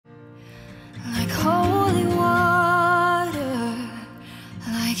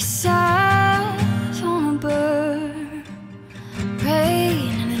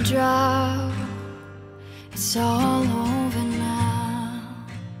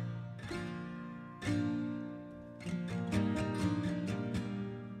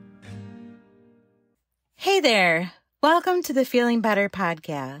Hey there. Welcome to the Feeling Better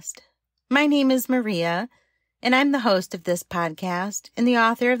podcast. My name is Maria, and I'm the host of this podcast and the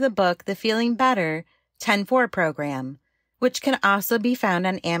author of the book, The Feeling Better 10-4 Program, which can also be found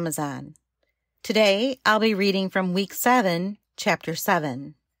on Amazon. Today, I'll be reading from Week 7, Chapter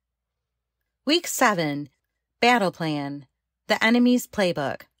 7. Week 7, Battle Plan, The Enemy's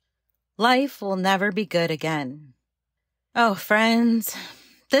Playbook. Life will never be good again. Oh, friends,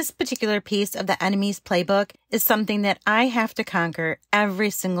 this particular piece of the enemy's playbook is something that I have to conquer every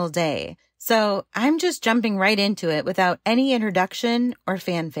single day. So I'm just jumping right into it without any introduction or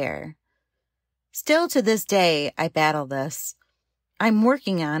fanfare. Still to this day, I battle this. I'm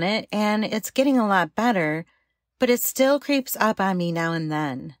working on it and it's getting a lot better, but it still creeps up on me now and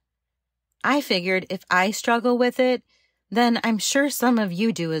then. I figured if I struggle with it, then I'm sure some of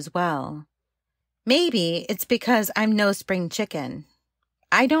you do as well. Maybe it's because I'm no spring chicken.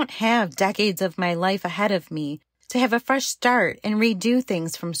 I don't have decades of my life ahead of me to have a fresh start and redo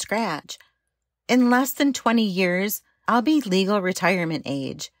things from scratch. In less than 20 years, I'll be legal retirement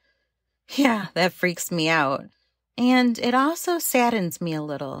age. Yeah, that freaks me out. And it also saddens me a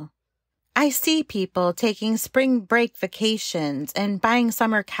little. I see people taking spring break vacations and buying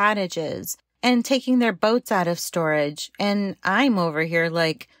summer cottages and taking their boats out of storage, and I'm over here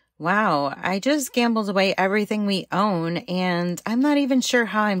like, wow, I just gambled away everything we own, and I'm not even sure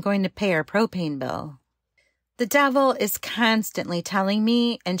how I'm going to pay our propane bill. The devil is constantly telling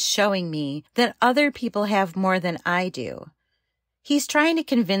me and showing me that other people have more than I do. He's trying to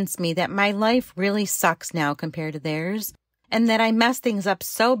convince me that my life really sucks now compared to theirs, and that I mess things up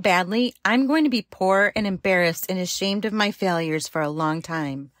so badly, I'm going to be poor and embarrassed and ashamed of my failures for a long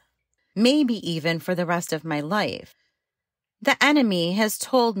time. Maybe even for the rest of my life. The enemy has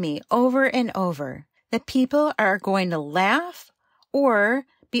told me over and over that people are going to laugh or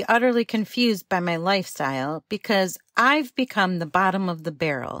be utterly confused by my lifestyle because I've become the bottom of the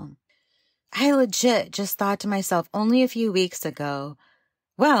barrel. I legit just thought to myself only a few weeks ago,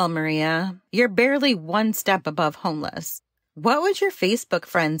 well, Maria, you're barely one step above homeless. What would your Facebook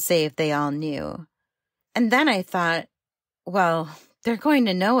friends say if they all knew? And then I thought, well, they're going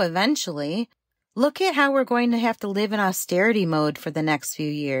to know eventually. Look at how we're going to have to live in austerity mode for the next few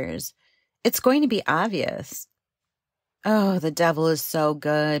years. It's going to be obvious. Oh, the devil is so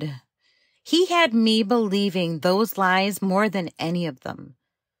good. He had me believing those lies more than any of them.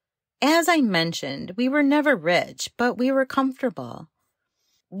 As I mentioned, we were never rich, but we were comfortable.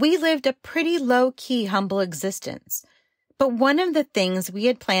 We lived a pretty low-key, humble existence. But one of the things we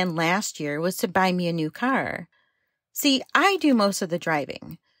had planned last year was to buy me a new car. See, I do most of the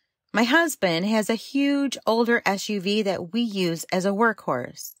driving. My husband has a huge older SUV that we use as a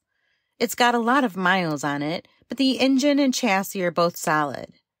workhorse. It's got a lot of miles on it, but the engine and chassis are both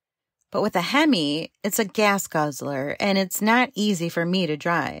solid. But with a Hemi, it's a gas guzzler, and it's not easy for me to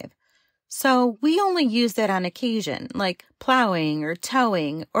drive. So we only use that on occasion, like plowing or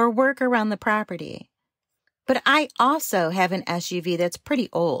towing or work around the property. But I also have an SUV that's pretty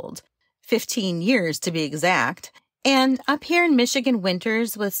old, 15 years to be exact. And up here in Michigan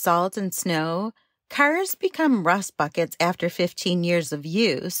winters with salt and snow, cars become rust buckets after 15 years of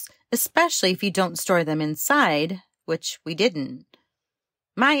use, especially if you don't store them inside, which we didn't.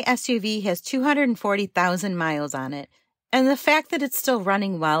 My SUV has 240,000 miles on it, and the fact that it's still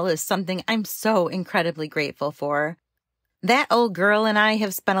running well is something I'm so incredibly grateful for. That old girl and I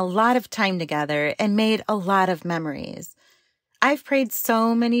have spent a lot of time together and made a lot of memories. I've prayed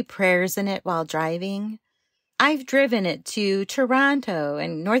so many prayers in it while driving. I've driven it to Toronto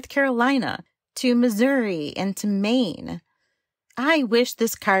and North Carolina, to Missouri and to Maine. I wish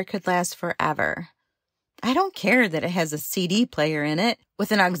this car could last forever. I don't care that it has a CD player in it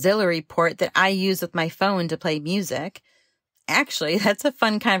with an auxiliary port that I use with my phone to play music. Actually, that's a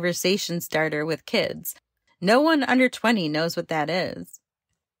fun conversation starter with kids. No one under 20 knows what that is.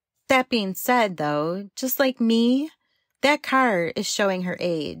 That being said, though, just like me, that car is showing her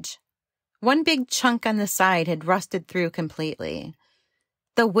age. One big chunk on the side had rusted through completely.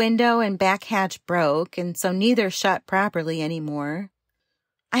 The window and back hatch broke, and so neither shut properly anymore.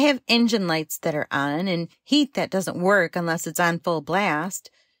 I have engine lights that are on, and heat that doesn't work unless it's on full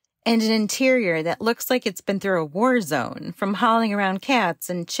blast, and an interior that looks like it's been through a war zone from hauling around cats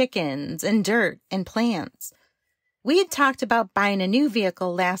and chickens and dirt and plants. We had talked about buying a new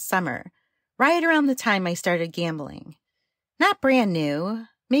vehicle last summer, right around the time I started gambling. Not brand new.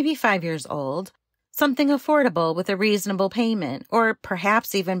 Maybe 5 years old, something affordable with a reasonable payment, or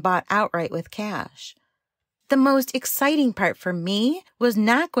perhaps even bought outright with cash. The most exciting part for me was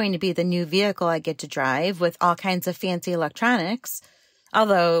not going to be the new vehicle I get to drive with all kinds of fancy electronics.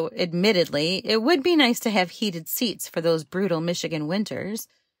 Although, admittedly, it would be nice to have heated seats for those brutal Michigan winters.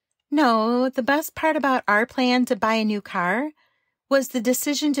 No, the best part about our plan to buy a new car was the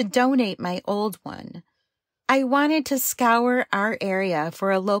decision to donate my old one. I wanted to scour our area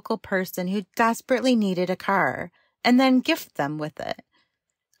for a local person who desperately needed a car and then gift them with it.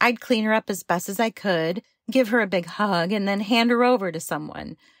 I'd clean her up as best as I could, give her a big hug, and then hand her over to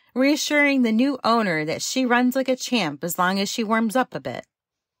someone, reassuring the new owner that she runs like a champ as long as she warms up a bit.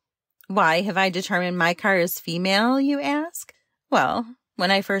 Why have I determined my car is female, you ask? Well,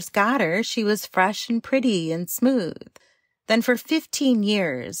 when I first got her, she was fresh and pretty and smooth. Then for 15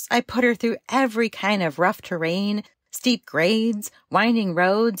 years, I put her through every kind of rough terrain, steep grades, winding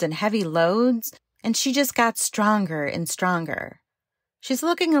roads, and heavy loads, and she just got stronger and stronger. She's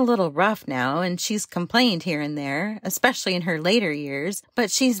looking a little rough now, and she's complained here and there, especially in her later years, but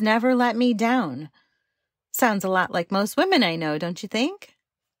she's never let me down. Sounds a lot like most women I know, don't you think?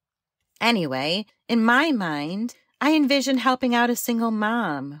 Anyway, in my mind, I envisioned helping out a single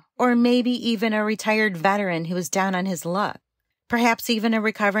mom, or maybe even a retired veteran who was down on his luck, perhaps even a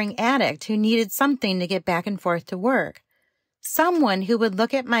recovering addict who needed something to get back and forth to work. Someone who would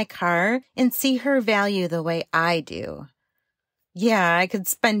look at my car and see her value the way I do. Yeah, I could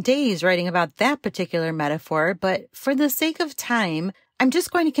spend days writing about that particular metaphor, but for the sake of time, I'm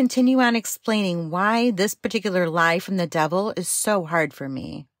just going to continue on explaining why this particular lie from the devil is so hard for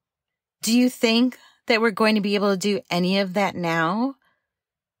me. Do you think that we're going to be able to do any of that now?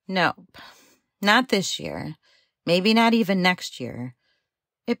 Nope, not this year. Maybe not even next year.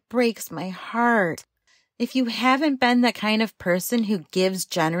 It breaks my heart. If you haven't been the kind of person who gives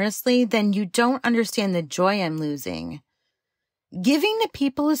generously, then you don't understand the joy I'm losing. Giving to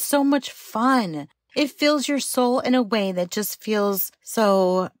people is so much fun. It fills your soul in a way that just feels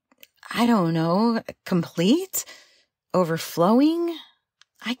so, I don't know, complete? Overflowing?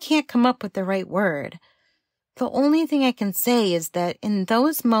 I can't come up with the right word. The only thing I can say is that in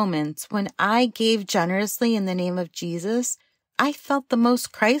those moments when I gave generously in the name of Jesus, I felt the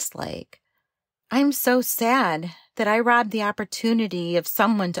most Christ-like. I'm so sad that I robbed the opportunity of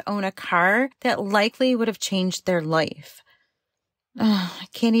someone to own a car that likely would have changed their life. I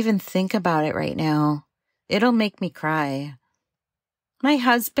can't even think about it right now. It'll make me cry. My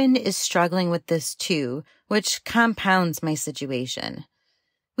husband is struggling with this too, which compounds my situation.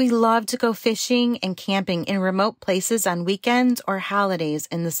 We love to go fishing and camping in remote places on weekends or holidays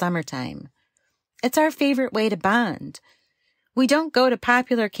in the summertime. It's our favorite way to bond. We don't go to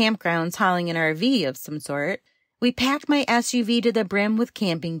popular campgrounds hauling an RV of some sort. We pack my SUV to the brim with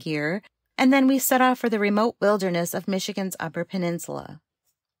camping gear, and then we set off for the remote wilderness of Michigan's Upper Peninsula.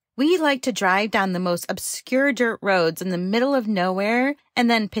 We like to drive down the most obscure dirt roads in the middle of nowhere and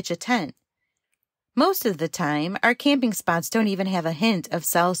then pitch a tent. Most of the time, our camping spots don't even have a hint of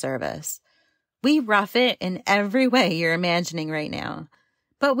cell service. We rough it in every way you're imagining right now.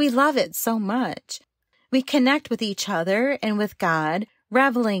 But we love it so much. We connect with each other and with God,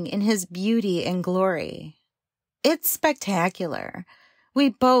 reveling in His beauty and glory. It's spectacular. We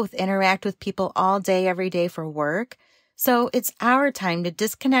both interact with people all day, every day for work, so it's our time to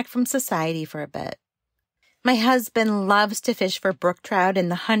disconnect from society for a bit. My husband loves to fish for brook trout in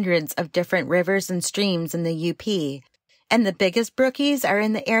the hundreds of different rivers and streams in the UP, and the biggest brookies are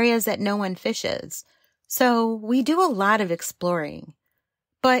in the areas that no one fishes. So we do a lot of exploring.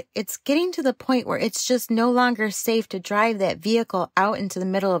 But it's getting to the point where it's just no longer safe to drive that vehicle out into the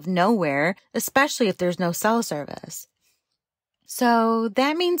middle of nowhere, especially if there's no cell service. So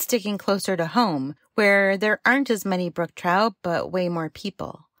that means sticking closer to home, where there aren't as many brook trout, but way more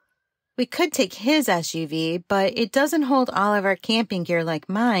people. We could take his SUV, but it doesn't hold all of our camping gear like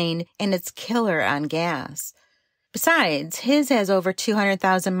mine, and it's killer on gas. Besides, his has over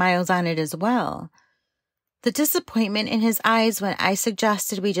 200,000 miles on it as well. The disappointment in his eyes when I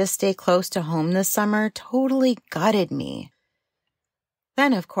suggested we just stay close to home this summer totally gutted me.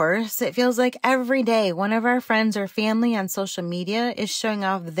 Then, of course, it feels like every day one of our friends or family on social media is showing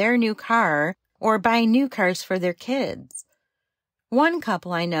off their new car or buying new cars for their kids. One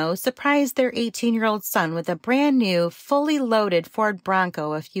couple I know surprised their 18-year-old son with a brand new, fully loaded Ford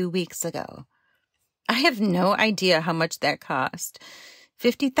Bronco a few weeks ago. I have no idea how much that cost.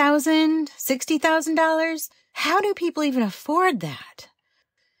 $50,000? $60,000? How do people even afford that?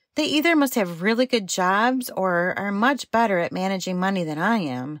 They either must have really good jobs or are much better at managing money than I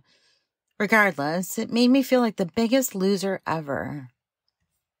am. Regardless, it made me feel like the biggest loser ever.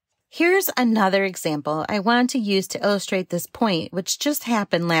 Here's another example I want to use to illustrate this point, which just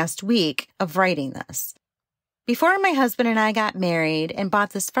happened last week of writing this. Before my husband and I got married and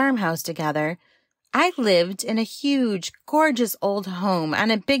bought this farmhouse together, I lived in a huge, gorgeous old home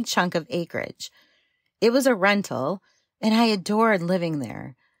on a big chunk of acreage. It was a rental, and I adored living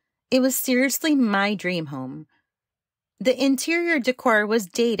there. It was seriously my dream home. The interior decor was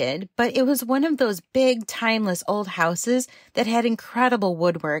dated, but it was one of those big, timeless old houses that had incredible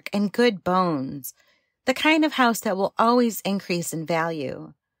woodwork and good bones. The kind of house that will always increase in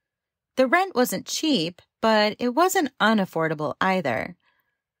value. The rent wasn't cheap, but it wasn't unaffordable either.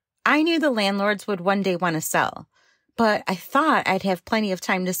 I knew the landlords would one day want to sell, but I thought I'd have plenty of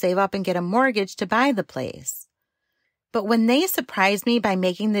time to save up and get a mortgage to buy the place. But when they surprised me by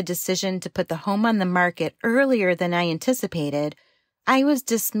making the decision to put the home on the market earlier than I anticipated, I was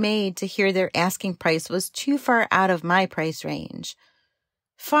dismayed to hear their asking price was too far out of my price range.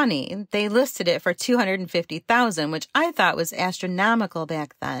 Funny, they listed it for $250,000, which I thought was astronomical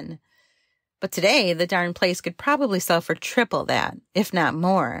back then. But today, the darn place could probably sell for triple that, if not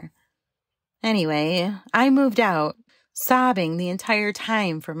more. Anyway, I moved out, sobbing the entire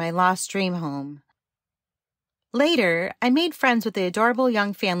time for my lost dream home. Later, I made friends with the adorable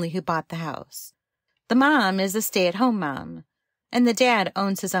young family who bought the house. The mom is a stay-at-home mom, and the dad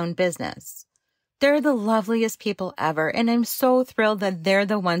owns his own business. They're the loveliest people ever, and I'm so thrilled that they're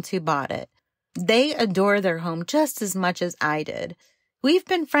the ones who bought it. They adore their home just as much as I did. We've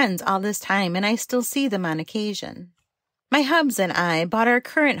been friends all this time, and I still see them on occasion. My hubs and I bought our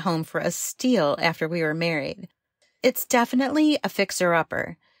current home for a steal after we were married. It's definitely a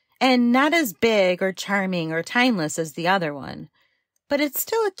fixer-upper, and not as big or charming or timeless as the other one. But it's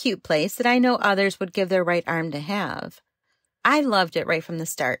still a cute place that I know others would give their right arm to have. I loved it right from the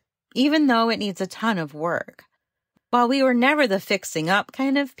start, even though it needs a ton of work. While we were never the fixing-up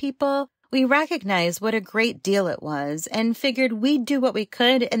kind of people, we recognized what a great deal it was and figured we'd do what we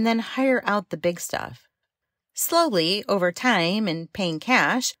could and then hire out the big stuff. Slowly, over time and paying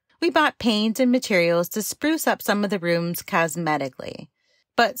cash, we bought paint and materials to spruce up some of the rooms cosmetically.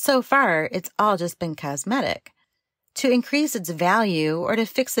 But so far, it's all just been cosmetic. To increase its value or to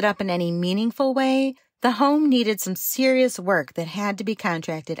fix it up in any meaningful way, the home needed some serious work that had to be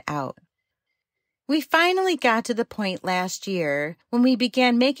contracted out. We finally got to the point last year when we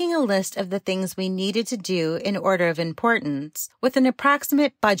began making a list of the things we needed to do in order of importance with an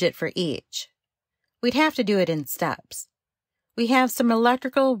approximate budget for each. We'd have to do it in steps. We have some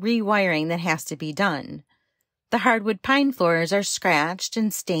electrical rewiring that has to be done. The hardwood pine floors are scratched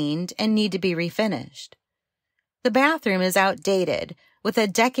and stained and need to be refinished. The bathroom is outdated with a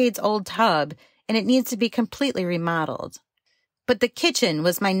decades-old tub and it needs to be completely remodeled. But the kitchen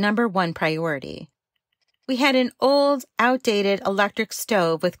was my number one priority. We had an old, outdated electric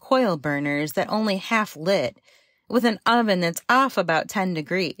stove with coil burners that only half lit, with an oven that's off about 10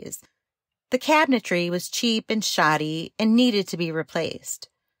 degrees. The cabinetry was cheap and shoddy and needed to be replaced.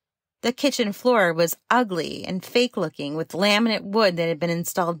 The kitchen floor was ugly and fake-looking with laminate wood that had been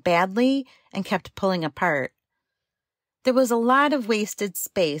installed badly and kept pulling apart. There was a lot of wasted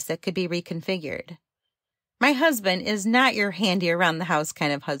space that could be reconfigured. My husband is not your handy-around-the-house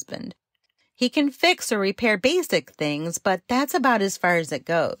kind of husband. He can fix or repair basic things, but that's about as far as it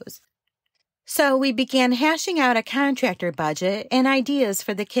goes. So we began hashing out a contractor budget and ideas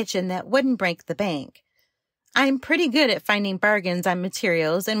for the kitchen that wouldn't break the bank. I'm pretty good at finding bargains on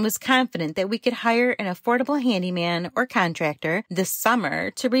materials and was confident that we could hire an affordable handyman or contractor this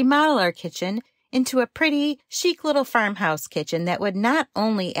summer to remodel our kitchen into a pretty, chic little farmhouse kitchen that would not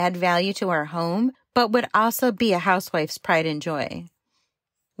only add value to our home, but would also be a housewife's pride and joy.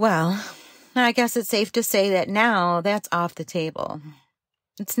 Well, I guess it's safe to say that now that's off the table.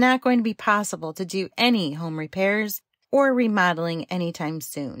 It's not going to be possible to do any home repairs or remodeling anytime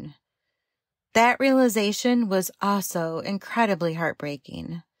soon. That realization was also incredibly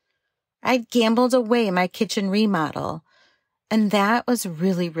heartbreaking. I'd gambled away my kitchen remodel, and that was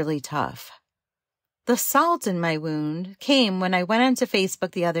really, really tough. The salt in my wound came when I went onto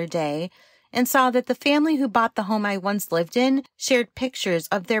Facebook the other day and saw that the family who bought the home I once lived in shared pictures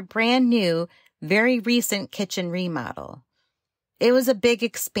of their brand new, very recent kitchen remodel. It was a big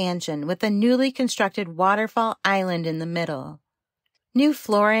expansion with a newly constructed waterfall island in the middle. New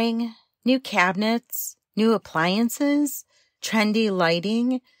flooring, new cabinets, new appliances, trendy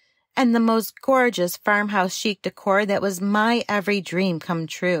lighting, and the most gorgeous farmhouse chic decor that was my every dream come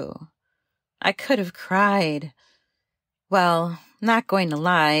true. I could have cried. Well, not going to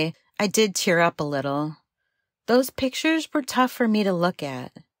lie, I did tear up a little. Those pictures were tough for me to look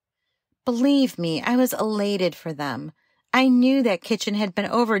at. Believe me, I was elated for them. I knew that kitchen had been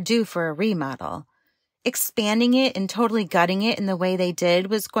overdue for a remodel. Expanding it and totally gutting it in the way they did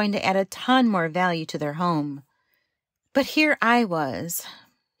was going to add a ton more value to their home. But here I was,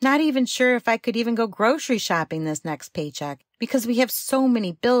 Not even sure if I could even go grocery shopping this next paycheck because we have so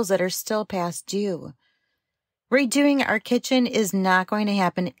many bills that are still past due. Redoing our kitchen is not going to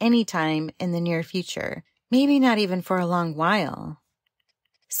happen anytime in the near future, maybe not even for a long while.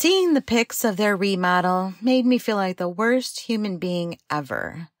 Seeing the pics of their remodel made me feel like the worst human being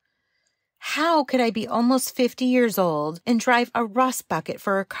ever. How could I be almost 50 years old and drive a rust bucket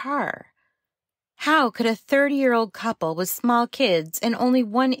for a car? How could a 30-year-old couple with small kids and only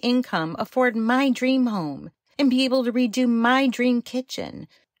one income afford my dream home and be able to redo my dream kitchen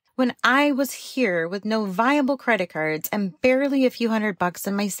when I was here with no viable credit cards and barely a few $100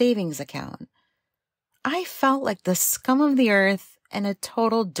 in my savings account? I felt like the scum of the earth and a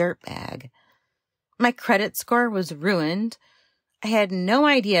total dirtbag. My credit score was ruined. I had no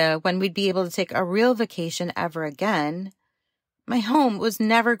idea when we'd be able to take a real vacation ever again. My home was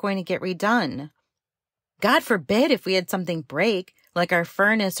never going to get redone. God forbid if we had something break, like our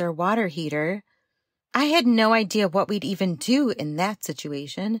furnace or water heater. I had no idea what we'd even do in that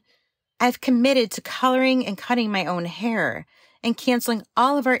situation. I've committed to coloring and cutting my own hair and canceling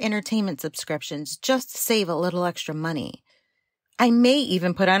all of our entertainment subscriptions just to save a little extra money. I may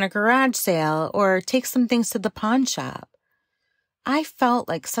even put on a garage sale or take some things to the pawn shop. I felt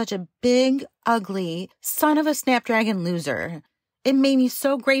like such a big, ugly, son of a snapdragon loser. It made me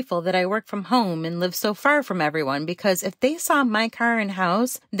so grateful that I work from home and live so far from everyone because if they saw my car and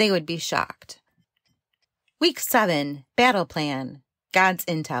house, they would be shocked. Week 7, Battle Plan, God's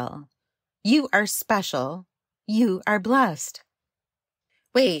Intel. You are special. You are blessed.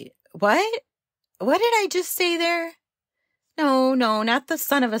 Wait, what? What did I just say there? No, not the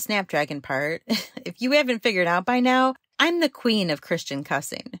son of a snapdragon part. If you haven't figured out by now, I'm the queen of Christian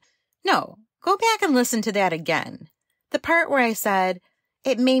cussing. No, go back and listen to that again. The part where I said,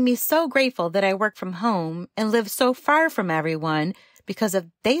 it made me so grateful that I work from home and live so far from everyone because if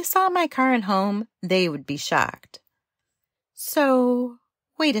they saw my car and home, they would be shocked. So,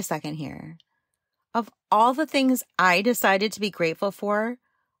 wait a second here. Of all the things I decided to be grateful for,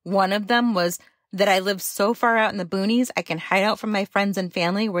 one of them was that I live so far out in the boonies I can hide out from my friends and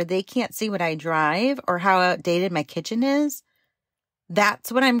family where they can't see what I drive or how outdated my kitchen is.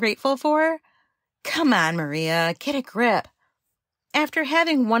 That's what I'm grateful for? Come on, Maria, get a grip. After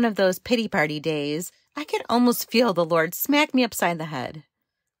having one of those pity party days, I could almost feel the Lord smack me upside the head.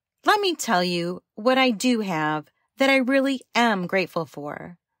 Let me tell you what I do have that I really am grateful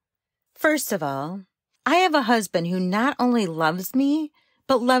for. First of all, I have a husband who not only loves me,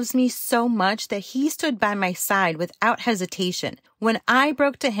 but loves me so much that he stood by my side without hesitation when I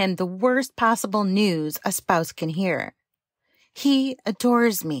broke to him the worst possible news a spouse can hear. He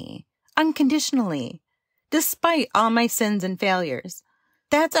adores me unconditionally, despite all my sins and failures.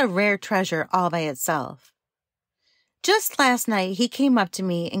 That's a rare treasure all by itself. Just last night, he came up to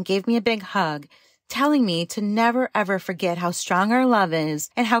me and gave me a big hug, telling me to never ever forget how strong our love is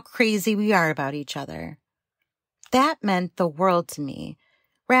and how crazy we are about each other. That meant the world to me,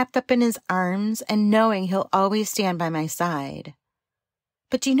 wrapped up in his arms and knowing he'll always stand by my side.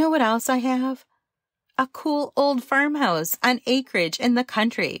 But do you know what else I have? A cool old farmhouse on acreage in the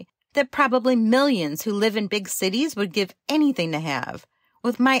country that probably millions who live in big cities would give anything to have,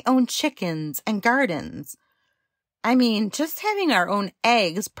 with my own chickens and gardens. I mean, just having our own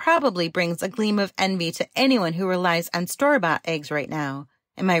eggs probably brings a gleam of envy to anyone who relies on store-bought eggs right now.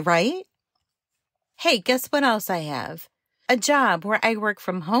 Am I right? Hey, guess what else I have? A job where I work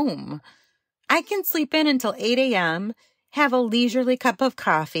from home. I can sleep in until 8 a.m., have a leisurely cup of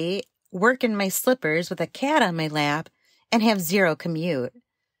coffee, work in my slippers with a cat on my lap, and have zero commute.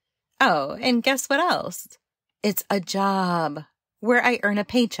 Oh, and guess what else? It's a job where I earn a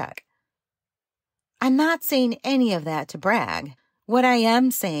paycheck. I'm not saying any of that to brag. What I am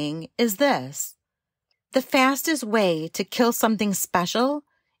saying is this. The fastest way to kill something special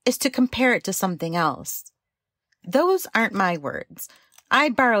is to compare it to something else. Those aren't my words. I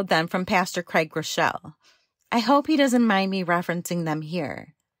borrowed them from Pastor Craig Rochelle. I hope he doesn't mind me referencing them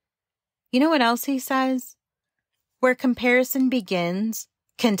here. You know what else he says? Where comparison begins,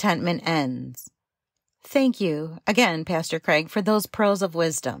 contentment ends. Thank you again, Pastor Craig, for those pearls of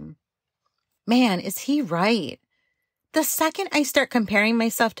wisdom. Man, is he right? The second I start comparing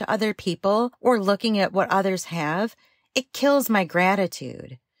myself to other people or looking at what others have, it kills my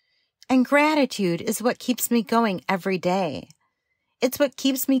gratitude. And gratitude is what keeps me going every day. It's what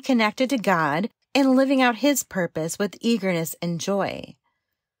keeps me connected to God and living out His purpose with eagerness and joy.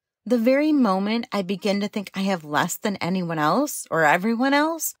 The very moment I begin to think I have less than anyone else or everyone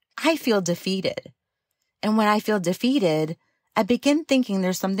else, I feel defeated. And when I feel defeated, I begin thinking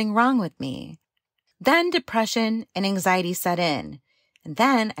there's something wrong with me. Then depression and anxiety set in, And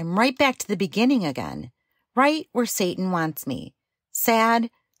then I'm right back to the beginning again, right where Satan wants me. Sad,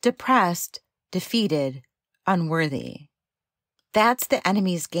 depressed, defeated, unworthy. That's the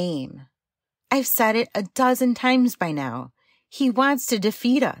enemy's game. I've said it a dozen times by now. He wants to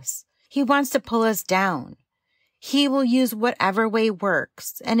defeat us. He wants to pull us down. He will use whatever way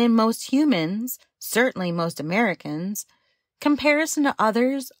works, and in most humans, certainly most Americans, comparison to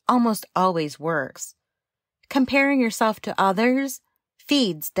others almost always works. Comparing yourself to others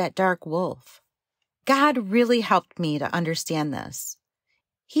feeds that dark wolf. God really helped me to understand this.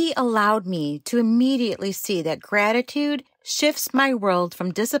 He allowed me to immediately see that gratitude shifts my world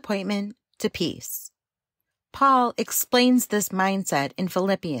from disappointment to peace. Paul explains this mindset in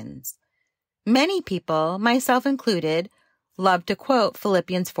Philippians. Many people, myself included, love to quote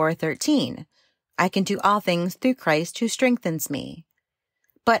Philippians 4:13. I can do all things through Christ who strengthens me.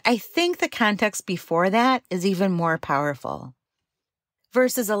 But I think the context before that is even more powerful.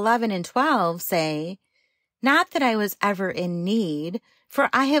 Verses 11 and 12 say, Not that I was ever in need, for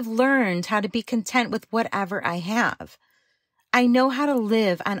I have learned how to be content with whatever I have. I know how to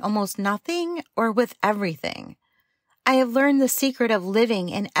live on almost nothing or with everything. I have learned the secret of living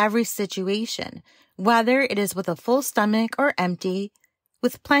in every situation, whether it is with a full stomach or empty,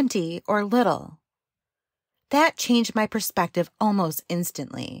 with plenty or little. That changed my perspective almost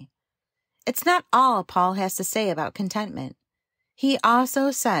instantly. It's not all Paul has to say about contentment. He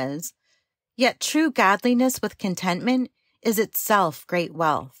also says, Yet true godliness with contentment is itself great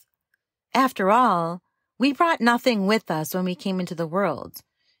wealth. After all, we brought nothing with us when we came into the world,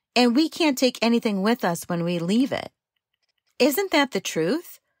 and we can't take anything with us when we leave it. Isn't that the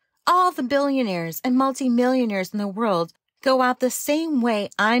truth? All the billionaires and multimillionaires in the world go out the same way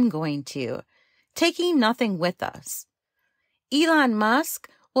I'm going to, taking nothing with us. Elon Musk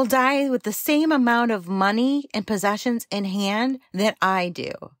will die with the same amount of money and possessions in hand that I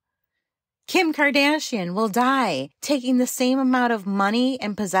do. Kim Kardashian will die taking the same amount of money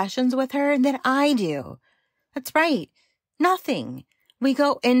and possessions with her that I do. That's right. Nothing. We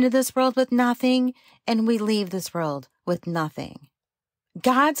go into this world with nothing, and we leave this world with nothing.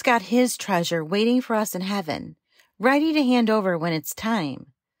 God's got his treasure waiting for us in heaven, ready to hand over when it's time.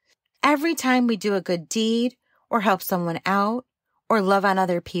 Every time we do a good deed or help someone out or love on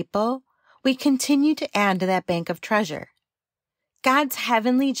other people, we continue to add to that bank of treasure. God's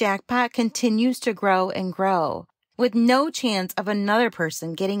heavenly jackpot continues to grow and grow, with no chance of another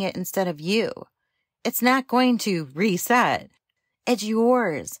person getting it instead of you. It's not going to reset. It's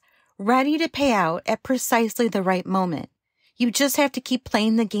yours, ready to pay out at precisely the right moment. You just have to keep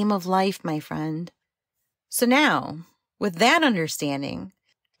playing the game of life, my friend. So now, with that understanding,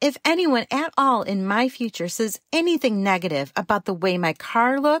 if anyone at all in my future says anything negative about the way my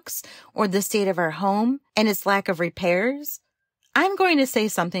car looks or the state of our home and its lack of repairs, I'm going to say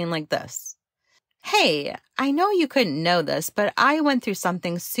something like this. Hey, I know you couldn't know this, but I went through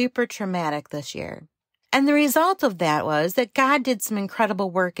something super traumatic this year. And the result of that was that God did some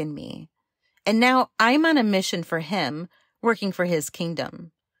incredible work in me. And now I'm on a mission for him, working for his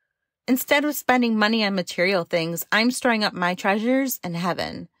kingdom. Instead of spending money on material things, I'm storing up my treasures in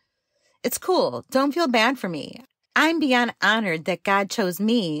heaven. It's cool. Don't feel bad for me. I'm beyond honored that God chose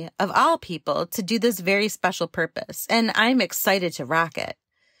me, of all people, to do this very special purpose, and I'm excited to rock it.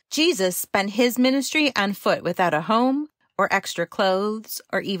 Jesus spent his ministry on foot without a home, or extra clothes,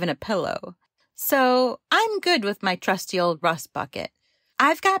 or even a pillow. So I'm good with my trusty old rust bucket.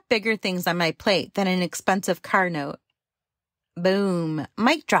 I've got bigger things on my plate than an expensive car note. Boom.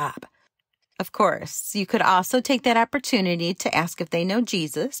 Mic drop. Of course, you could also take that opportunity to ask if they know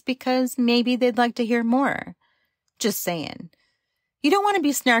Jesus, because maybe they'd like to hear more. Just saying. You don't want to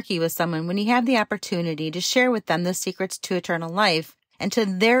be snarky with someone when you have the opportunity to share with them the secrets to eternal life and to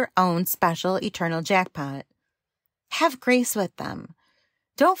their own special eternal jackpot. Have grace with them.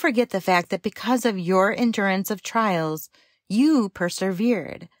 Don't forget the fact that because of your endurance of trials, you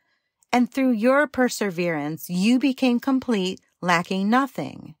persevered. And through your perseverance, you became complete, lacking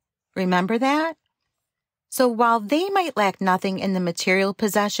nothing. Remember that? So while they might lack nothing in the material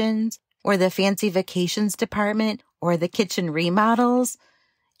possessions, or the fancy vacations department, or the kitchen remodels,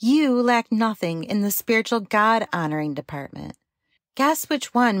 you lack nothing in the spiritual God-honoring department. Guess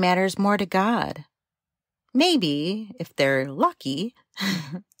which one matters more to God? Maybe, if they're lucky,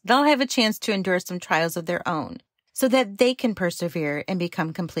 they'll have a chance to endure some trials of their own, so that they can persevere and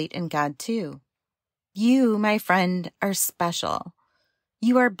become complete in God too. You, my friend, are special.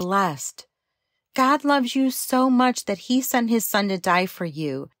 You are blessed. God loves you so much that he sent his son to die for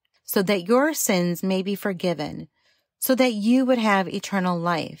you, so that your sins may be forgiven, so that you would have eternal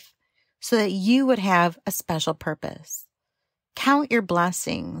life, so that you would have a special purpose. Count your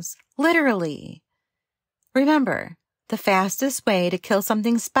blessings, literally. Remember, the fastest way to kill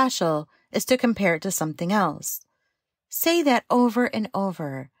something special is to compare it to something else. Say that over and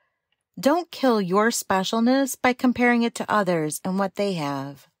over. Don't kill your specialness by comparing it to others and what they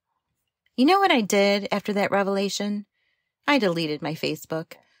have. You know what I did after that revelation? I deleted my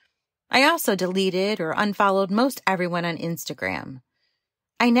Facebook. I also deleted or unfollowed most everyone on Instagram.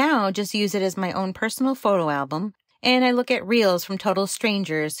 I now just use it as my own personal photo album, and I look at reels from total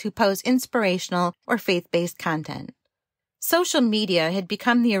strangers who post inspirational or faith-based content. Social media had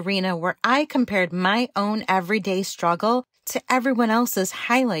become the arena where I compared my own everyday struggle to everyone else's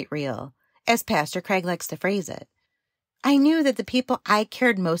highlight reel, as Pastor Craig likes to phrase it. I knew that the people I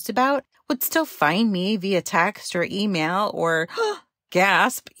cared most about would still find me via text or email or,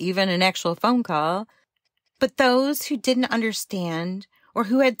 gasp, even an actual phone call. But those who didn't understand or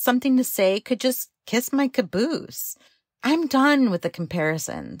who had something to say could just kiss my caboose. I'm done with the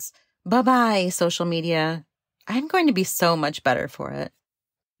comparisons. Bye-bye, social media. I'm going to be so much better for it.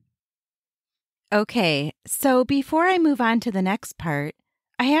 Okay, so before I move on to the next part,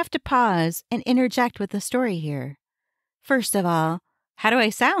 I have to pause and interject with a story here. First of all, how do I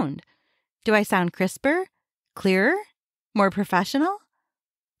sound? Do I sound crisper? Clearer? More professional?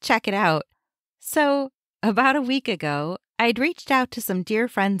 Check it out. So, about a week ago, I'd reached out to some dear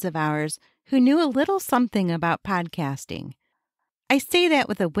friends of ours who knew a little something about podcasting. I say that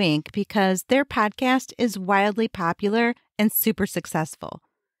with a wink because their podcast is wildly popular and super successful,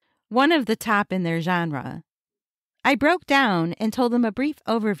 one of the top in their genre. I broke down and told them a brief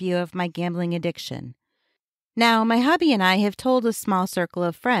overview of my gambling addiction. Now, my hubby and I have told a small circle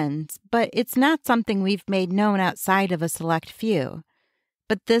of friends, but it's not something we've made known outside of a select few.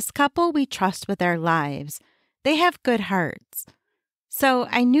 But this couple we trust with our lives. They have good hearts. So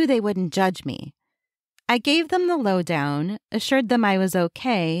I knew they wouldn't judge me. I gave them the lowdown, assured them I was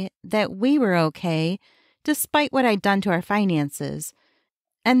okay, that we were okay, despite what I'd done to our finances.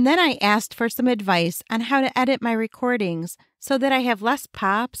 And then I asked for some advice on how to edit my recordings so that I have less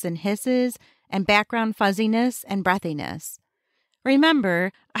pops and hisses and background fuzziness and breathiness.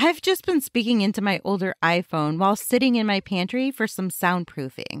 Remember, I've just been speaking into my older iPhone while sitting in my pantry for some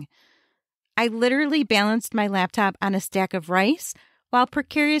soundproofing. I literally balanced my laptop on a stack of rice while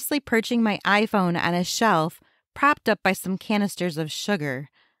precariously perching my iPhone on a shelf propped up by some canisters of sugar.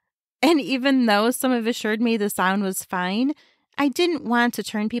 And even though some have assured me the sound was fine, I didn't want to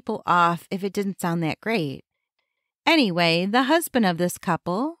turn people off if it didn't sound that great. Anyway, the husband of this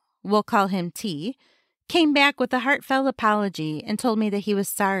couple, we'll call him T, came back with a heartfelt apology and told me that he was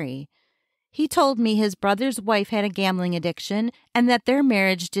sorry. He told me his brother's wife had a gambling addiction and that their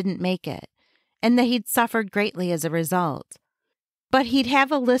marriage didn't make it, and that he'd suffered greatly as a result. But he'd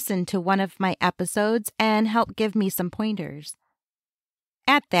have a listen to one of my episodes and help give me some pointers.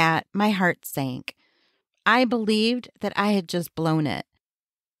 At that, my heart sank. I believed that I had just blown it.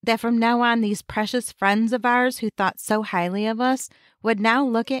 That from now on, these precious friends of ours who thought so highly of us would now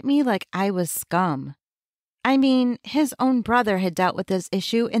look at me like I was scum. I mean, his own brother had dealt with this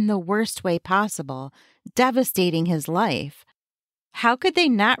issue in the worst way possible, devastating his life. How could they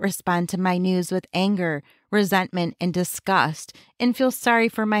not respond to my news with anger, resentment, and disgust, and feel sorry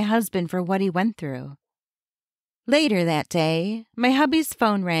for my husband for what he went through? Later that day, my hubby's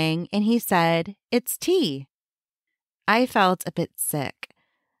phone rang and he said, "It's T." I felt a bit sick.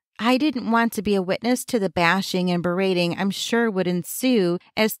 I didn't want to be a witness to the bashing and berating I'm sure would ensue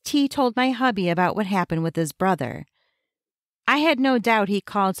as T told my hubby about what happened with his brother. I had no doubt he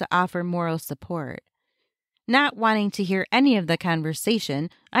called to offer moral support. Not wanting to hear any of the conversation,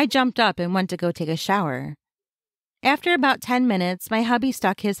 I jumped up and went to go take a shower. After about 10 minutes, my hubby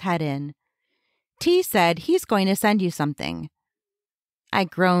stuck his head in. T said he's going to send you something. I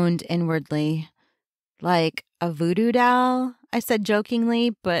groaned inwardly. Like a voodoo doll? I said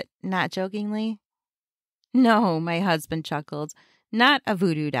jokingly, but not jokingly. No, my husband chuckled. Not a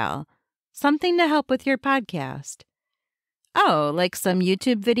voodoo doll. Something to help with your podcast. Oh, like some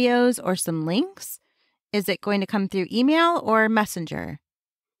YouTube videos or some links? Is it going to come through email or messenger?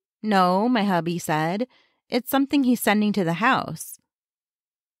 No, my hubby said. It's something he's sending to the house.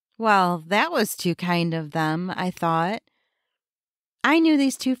 Well, that was too kind of them, I thought. I knew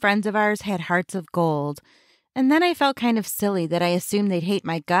these two friends of ours had hearts of gold, and then I felt kind of silly that I assumed they'd hate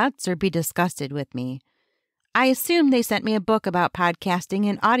my guts or be disgusted with me. I assumed they sent me a book about podcasting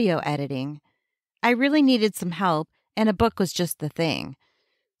and audio editing. I really needed some help, and a book was just the thing.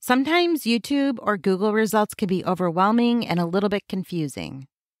 Sometimes YouTube or Google results can be overwhelming and a little bit confusing.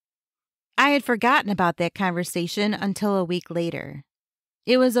 I had forgotten about that conversation until a week later.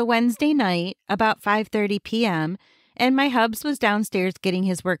 It was a Wednesday night, about 5:30 p.m., and my hubs was downstairs getting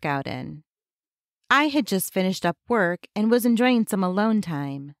his workout in. I had just finished up work and was enjoying some alone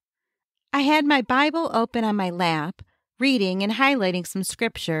time. I had my Bible open on my lap, reading and highlighting some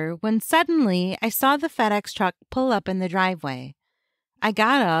scripture, when suddenly I saw the FedEx truck pull up in the driveway. I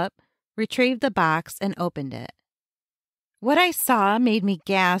got up, retrieved the box, and opened it. What I saw made me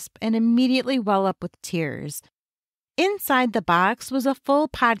gasp and immediately well up with tears. Inside the box was a full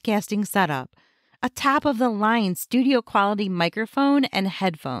podcasting setup, a top-of-the-line studio-quality microphone and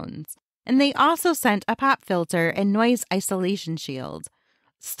headphones, and they also sent a pop filter and noise isolation shield.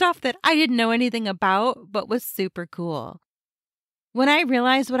 Stuff that I didn't know anything about, but was super cool. When I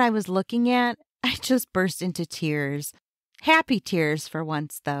realized what I was looking at, I just burst into tears. Happy tears for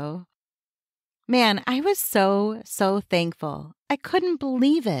once, though. Man, I was so thankful. I couldn't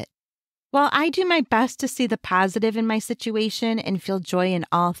believe it. While I do my best to see the positive in my situation and feel joy in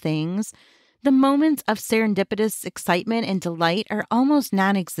all things, the moments of serendipitous excitement and delight are almost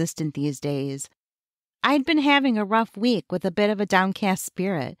non-existent these days. I'd been having a rough week with a bit of a downcast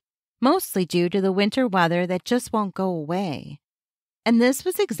spirit, mostly due to the winter weather that just won't go away. And this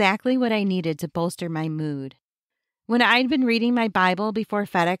was exactly what I needed to bolster my mood. When I'd been reading my Bible before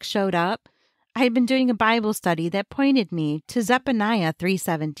FedEx showed up, I had been doing a Bible study that pointed me to Zephaniah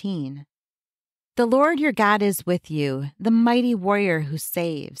 3:17. The Lord your God is with you, the mighty warrior who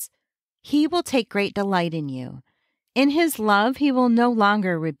saves. He will take great delight in you. In his love he will no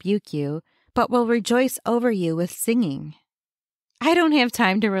longer rebuke you, but will rejoice over you with singing. I don't have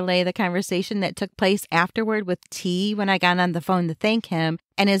time to relay the conversation that took place afterward with T when I got on the phone to thank him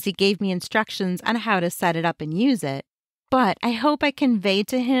and as he gave me instructions on how to set it up and use it, but I hope I conveyed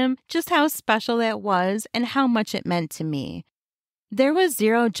to him just how special that was and how much it meant to me. There was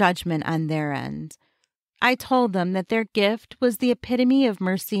zero judgment on their end. I told them that their gift was the epitome of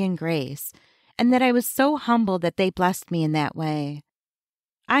mercy and grace, and that I was so humbled that they blessed me in that way.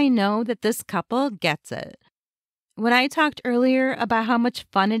 I know that this couple gets it. When I talked earlier about how much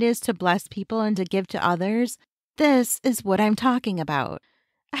fun it is to bless people and to give to others, this is what I'm talking about.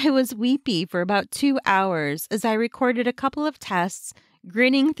 I was weepy for about 2 hours as I recorded a couple of tests,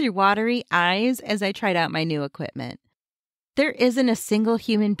 grinning through watery eyes as I tried out my new equipment. There isn't a single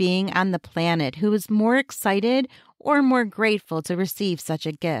human being on the planet who is more excited or more grateful to receive such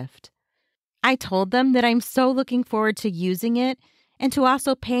a gift. I told them that I'm so looking forward to using it and to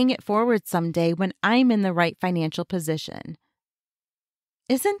also paying it forward someday when I'm in the right financial position.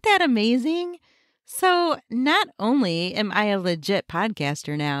 Isn't that amazing? So not only am I a legit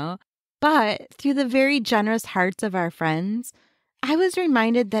podcaster now, but through the very generous hearts of our friends, I was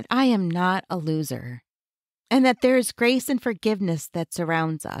reminded that I am not a loser and that there is grace and forgiveness that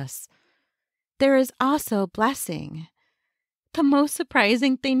surrounds us. There is also blessing. The most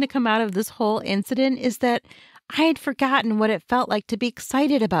surprising thing to come out of this whole incident is that I had forgotten what it felt like to be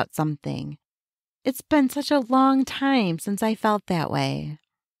excited about something. It's been such a long time since I felt that way.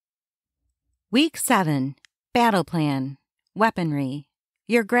 Week 7. Battle Plan. Weaponry.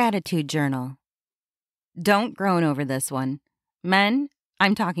 Your Gratitude Journal. Don't groan over this one. Men,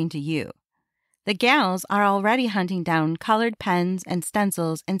 I'm talking to you. The gals are already hunting down colored pens and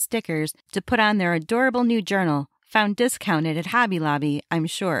stencils and stickers to put on their adorable new journal, found discounted at Hobby Lobby, I'm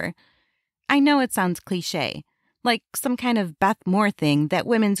sure. I know it sounds cliche, like some kind of Beth Moore thing that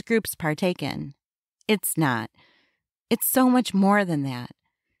women's groups partake in. It's not. It's so much more than that.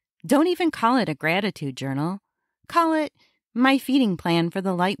 Don't even call it a gratitude journal. Call it my feeding plan for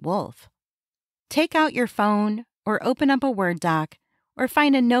the light wolf. Take out your phone or open up a Word doc or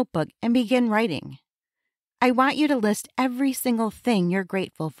find a notebook and begin writing. I want you to list every single thing you're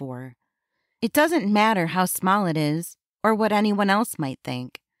grateful for. It doesn't matter how small it is or what anyone else might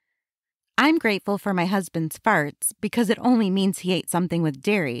think. I'm grateful for my husband's farts because it only means he ate something with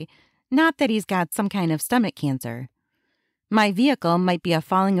dairy, not that he's got some kind of stomach cancer. My vehicle might be a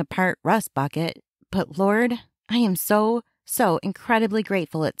falling apart rust bucket, but Lord, I am so incredibly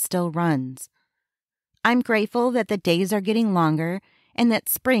grateful it still runs. I'm grateful that the days are getting longer and that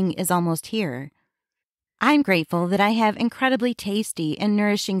spring is almost here. I'm grateful that I have incredibly tasty and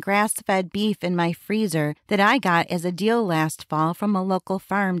nourishing grass-fed beef in my freezer that I got as a deal last fall from a local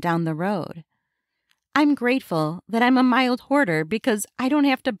farm down the road. I'm grateful that I'm a mild hoarder because I don't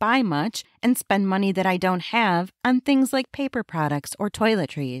have to buy much and spend money that I don't have on things like paper products or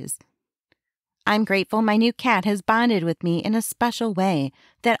toiletries. I'm grateful my new cat has bonded with me in a special way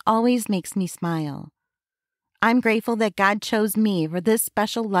that always makes me smile. I'm grateful that God chose me for this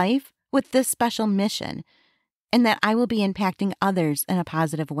special life with this special mission, and that I will be impacting others in a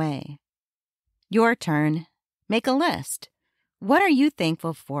positive way. Your turn. Make a list. What are you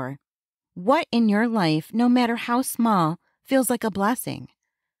thankful for? What in your life, no matter how small, feels like a blessing?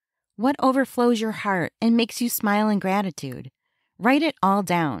 What overflows your heart and makes you smile in gratitude? Write it all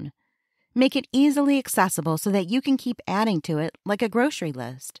down. Make it easily accessible so that you can keep adding to it like a grocery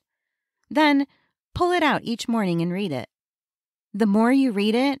list. Then, pull it out each morning and read it. The more you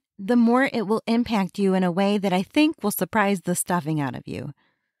read it, the more it will impact you in a way that I think will surprise the stuffing out of you.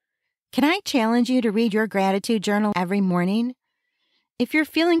 Can I challenge you to read your gratitude journal every morning? If you're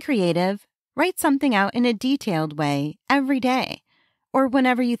feeling creative, write something out in a detailed way every day, or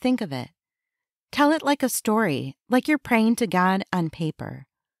whenever you think of it. Tell it like a story, like you're praying to God on paper.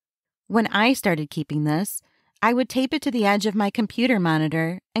 When I started keeping this, I would tape it to the edge of my computer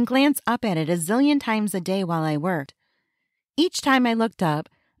monitor and glance up at it a zillion times a day while I worked. Each time I looked up,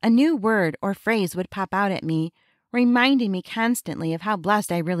 a new word or phrase would pop out at me, reminding me constantly of how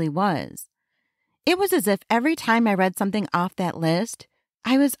blessed I really was. It was as if every time I read something off that list,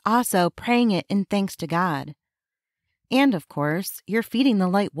 I was also praying it in thanks to God. And of course, you're feeding the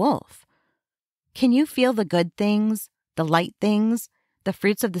light wolf. Can you feel the good things, the light things, the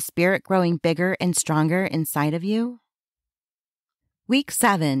fruits of the Spirit growing bigger and stronger inside of you? Week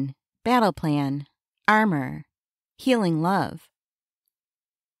 7, Battle Plan, Armor, Healing Love.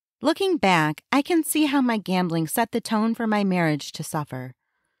 Looking back, I can see how my gambling set the tone for my marriage to suffer.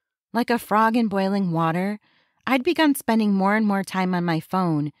 Like a frog in boiling water, I'd begun spending more and more time on my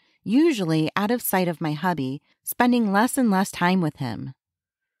phone, usually out of sight of my hubby, spending less and less time with him.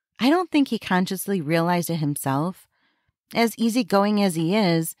 I don't think he consciously realized it himself. As easygoing as he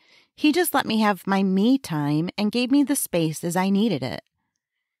is, he just let me have my me time and gave me the space as I needed it.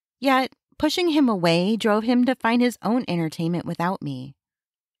 Yet, pushing him away drove him to find his own entertainment without me.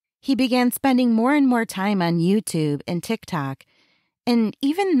 He began spending more and more time on YouTube and TikTok, and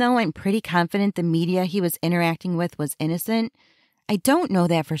even though I'm pretty confident the media he was interacting with was innocent, I don't know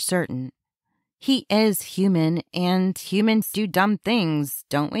that for certain. He is human, and humans do dumb things,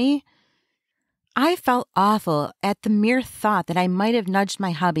 don't we? I felt awful at the mere thought that I might have nudged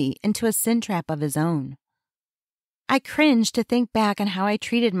my hubby into a sin trap of his own. I cringed to think back on how I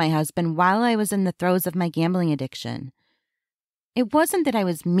treated my husband while I was in the throes of my gambling addiction. It wasn't that I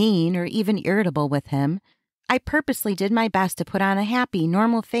was mean or even irritable with him. I purposely did my best to put on a happy,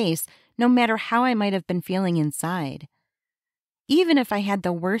 normal face, no matter how I might have been feeling inside. Even if I had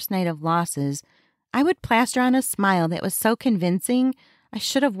the worst night of losses, I would plaster on a smile that was so convincing I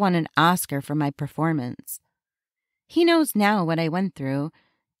should have won an Oscar for my performance. He knows now what I went through,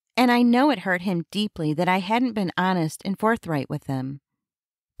 and I know it hurt him deeply that I hadn't been honest and forthright with him.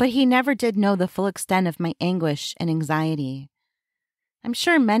 But he never did know the full extent of my anguish and anxiety. I'm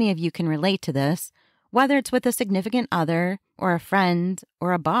sure many of you can relate to this, whether it's with a significant other, or a friend,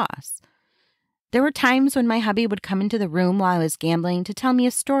 or a boss. There were times when my hubby would come into the room while I was gambling to tell me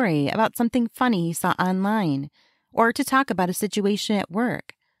a story about something funny he saw online, or to talk about a situation at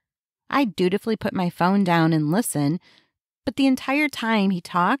work. I'd dutifully put my phone down and listen, but the entire time he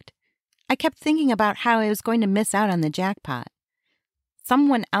talked, I kept thinking about how I was going to miss out on the jackpot.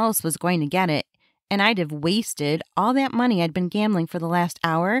 Someone else was going to get it, and I'd have wasted all that money I'd been gambling for the last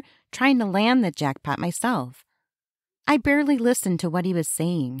hour trying to land the jackpot myself. I barely listened to what he was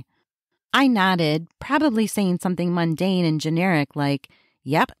saying. I nodded, probably saying something mundane and generic like,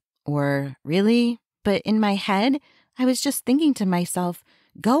 "Yep," or "Really?" But in my head, I was just thinking to myself,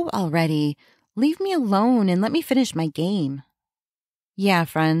 "Go already. Leave me alone and let me finish my game." Yeah,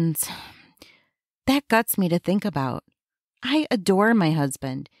 friends, that guts me to think about. I adore my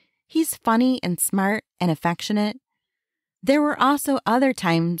husband. He's funny and smart and affectionate. There were also other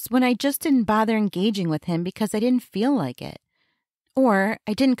times when I just didn't bother engaging with him because I didn't feel like it. Or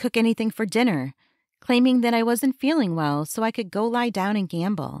I didn't cook anything for dinner, claiming that I wasn't feeling well so I could go lie down and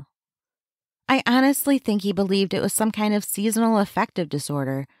gamble. I honestly think he believed it was some kind of seasonal affective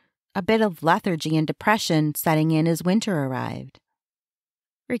disorder, a bit of lethargy and depression setting in as winter arrived.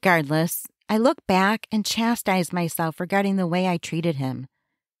 Regardless, I look back and chastise myself regarding the way I treated him.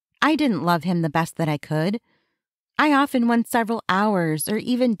 I didn't love him the best that I could. I often went several hours or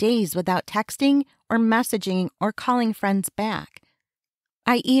even days without texting or messaging or calling friends back.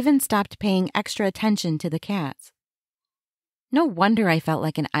 I even stopped paying extra attention to the cats. No wonder I felt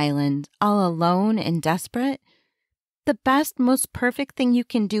like an island, all alone and desperate. The best, most perfect thing you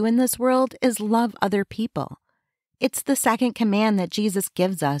can do in this world is love other people. It's the second command that Jesus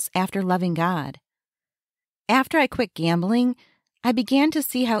gives us after loving God. After I quit gambling, I began to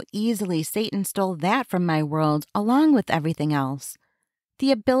see how easily Satan stole that from my world along with everything else.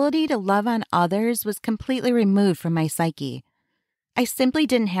 The ability to love on others was completely removed from my psyche. I simply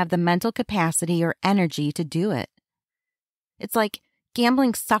didn't have the mental capacity or energy to do it. It's like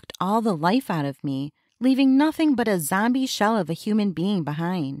Gambling sucked all the life out of me, leaving nothing but a zombie shell of a human being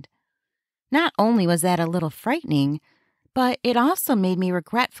behind. Not only was that a little frightening, but it also made me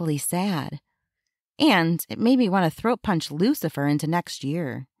regretfully sad. And it made me want to throat punch Lucifer into next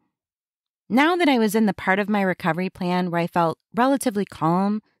year. Now that I was in the part of my recovery plan where I felt relatively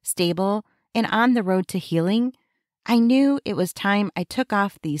calm, stable, and on the road to healing, I knew it was time I took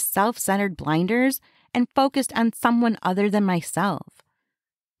off these self-centered blinders and focused on someone other than myself.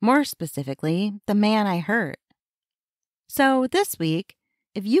 More specifically, the man I hurt. So this week,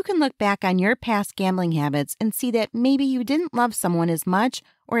 if you can look back on your past gambling habits and see that maybe you didn't love someone as much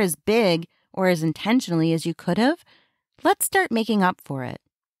or as big or as intentionally as you could have, let's start making up for it.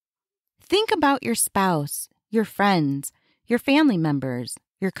 Think about your spouse, your friends, your family members,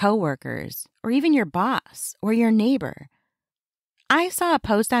 your coworkers, or even your boss or your neighbor. I saw a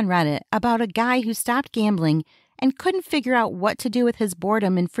post on Reddit about a guy who stopped gambling and couldn't figure out what to do with his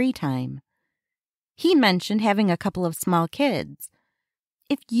boredom and free time. He mentioned having a couple of small kids.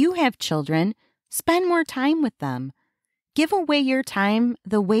 If you have children, spend more time with them. Give away your time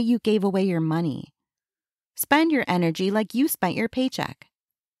the way you gave away your money. Spend your energy like you spent your paycheck.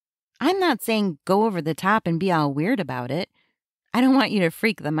 I'm not saying go over the top and be all weird about it. I don't want you to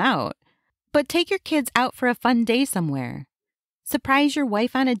freak them out. But take your kids out for a fun day somewhere. Surprise your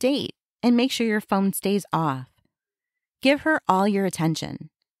wife on a date and make sure your phone stays off. Give her all your attention.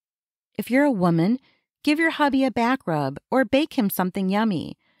 If you're a woman, give your hubby a back rub or bake him something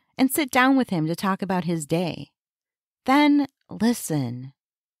yummy and sit down with him to talk about his day. Then listen.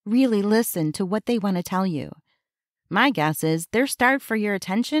 Really listen to what they want to tell you. My guess is they're starved for your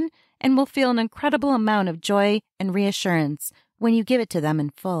attention and will feel an incredible amount of joy and reassurance when you give it to them in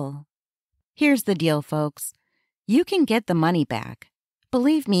full. Here's the deal, folks. You can get the money back.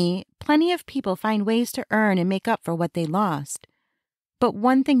 Believe me, plenty of people find ways to earn and make up for what they lost. But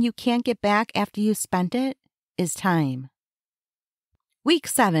one thing you can't get back after you spent it is time. Week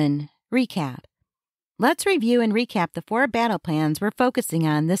 7, Recap. Let's review and recap the 4 battle plans we're focusing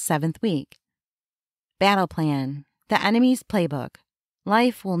on this 7th week. Battle Plan, the enemy's playbook.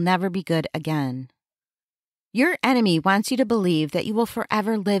 Life will never be good again. Your enemy wants you to believe that you will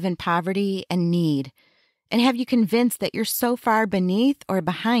forever live in poverty and need, and have you convinced that you're so far beneath or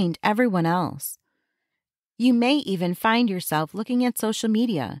behind everyone else. You may even find yourself looking at social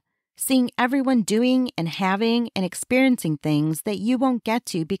media, seeing everyone doing and having and experiencing things that you won't get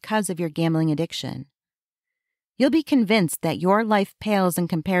to because of your gambling addiction. You'll be convinced that your life pales in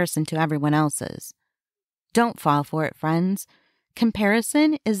comparison to everyone else's. Don't fall for it, friends.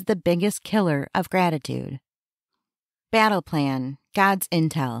 Comparison is the biggest killer of gratitude. Battle Plan, God's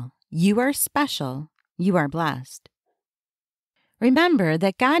Intel. You are special. You are blessed. Remember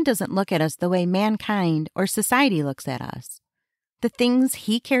that God doesn't look at us the way mankind or society looks at us. The things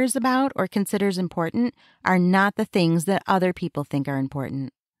He cares about or considers important are not the things that other people think are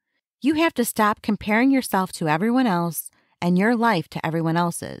important. You have to stop comparing yourself to everyone else and your life to everyone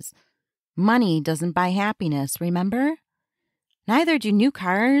else's. Money doesn't buy happiness, remember? Neither do new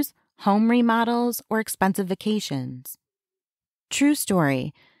cars, home remodels, or expensive vacations. True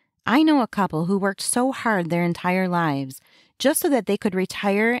story. I know a couple who worked so hard their entire lives just so that they could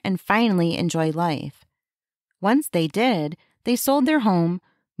retire and finally enjoy life. Once they did, they sold their home,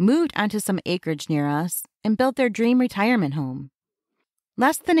 moved onto some acreage near us, and built their dream retirement home.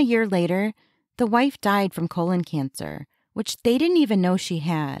 Less than a year later, the wife died from colon cancer, which they didn't even know she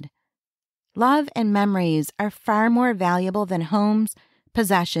had. Love and memories are far more valuable than homes,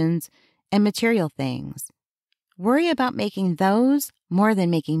 possessions, and material things. Worry about making those more than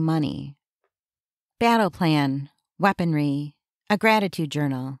making money. Battle Plan, Weaponry, a Gratitude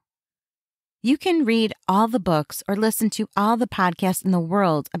Journal. You can read all the books or listen to all the podcasts in the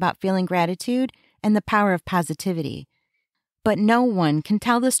world about feeling gratitude and the power of positivity. But no one can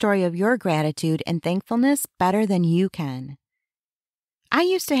tell the story of your gratitude and thankfulness better than you can. I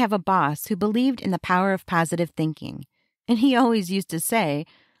used to have a boss who believed in the power of positive thinking, and he always used to say,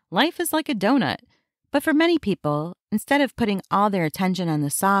 life is like a donut. But for many people, instead of putting all their attention on the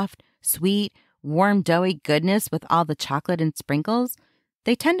soft, sweet, warm, doughy goodness with all the chocolate and sprinkles,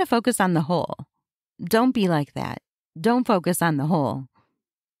 they tend to focus on the hole. Don't be like that. Don't focus on the hole.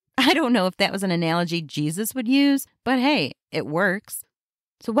 I don't know if that was an analogy Jesus would use, but hey, it works.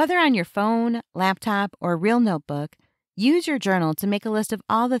 So whether on your phone, laptop, or real notebook, use your journal to make a list of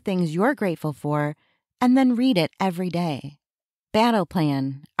all the things you're grateful for, and then read it every day. Battle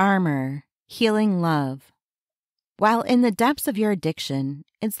Plan, Armor, Healing Love. While in the depths of your addiction,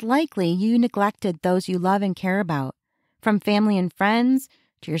 it's likely you neglected those you love and care about, from family and friends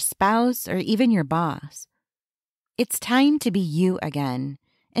to your spouse or even your boss. It's time to be you again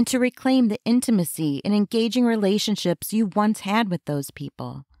and to reclaim the intimacy and engaging relationships you once had with those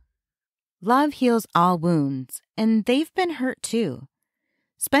people. Love heals all wounds, and they've been hurt too.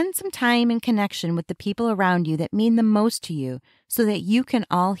 Spend some time in connection with the people around you that mean the most to you so that you can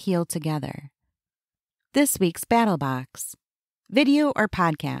all heal together. This week's Battle Box: video or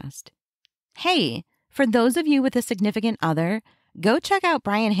podcast. Hey, for those of you with a significant other, go check out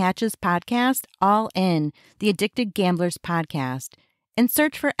Brian Hatch's podcast, All In, the Addicted Gamblers podcast, and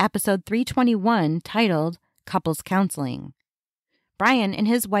search for episode 321 titled Couples Counseling. Brian and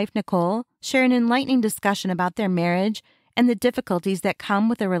his wife Nicole share an enlightening discussion about their marriage and the difficulties that come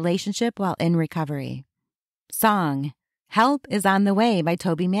with a relationship while in recovery. Song: Help Is on the Way by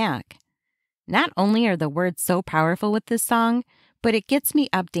Toby Mac. Not only are the words so powerful with this song, but it gets me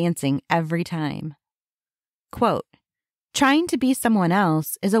up dancing every time. Quote, "Trying to be someone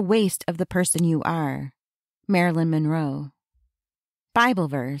else is a waste of the person you are." Marilyn Monroe. Bible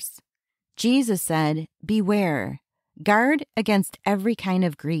verse: Jesus said, "Beware, guard against every kind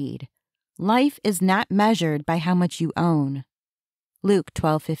of greed. Life is not measured by how much you own." Luke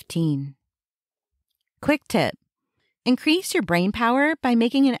 12:15. Quick tip: increase your brain power by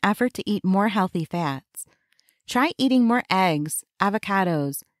making an effort to eat more healthy fats. Try eating more eggs,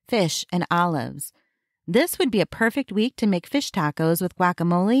 avocados, fish, and olives. This would be a perfect week to make fish tacos with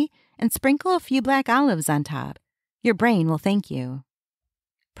guacamole and sprinkle a few black olives on top. Your brain will thank you.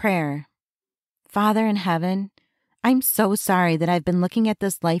 Prayer. Father in heaven, I'm so sorry that I've been looking at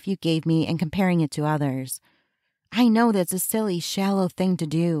this life you gave me and comparing it to others. I know that's a silly, shallow thing to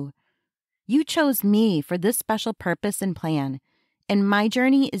do. You chose me for this special purpose and plan, and my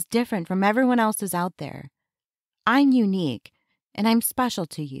journey is different from everyone else's out there. I'm unique, and I'm special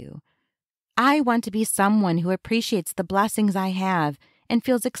to you. I want to be someone who appreciates the blessings I have and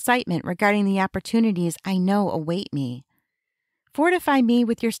feels excitement regarding the opportunities I know await me. Fortify me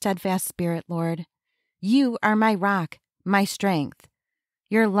with your steadfast spirit, Lord. You are my rock, my strength.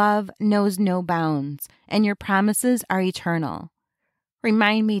 Your love knows no bounds, and your promises are eternal.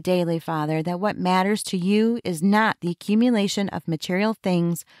 Remind me daily, Father, that what matters to you is not the accumulation of material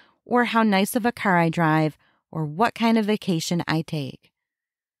things or how nice of a car I drive or what kind of vacation I take.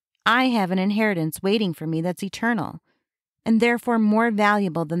 I have an inheritance waiting for me that's eternal, and therefore more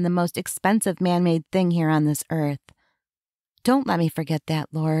valuable than the most expensive man-made thing here on this earth. Don't let me forget that,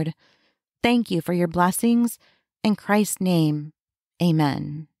 Lord. Thank you for your blessings. In Christ's name,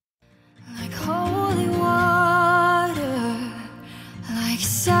 amen. Like holy water, like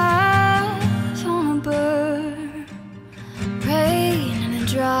salt on a bird, rain in a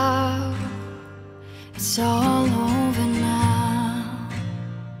drought, it's all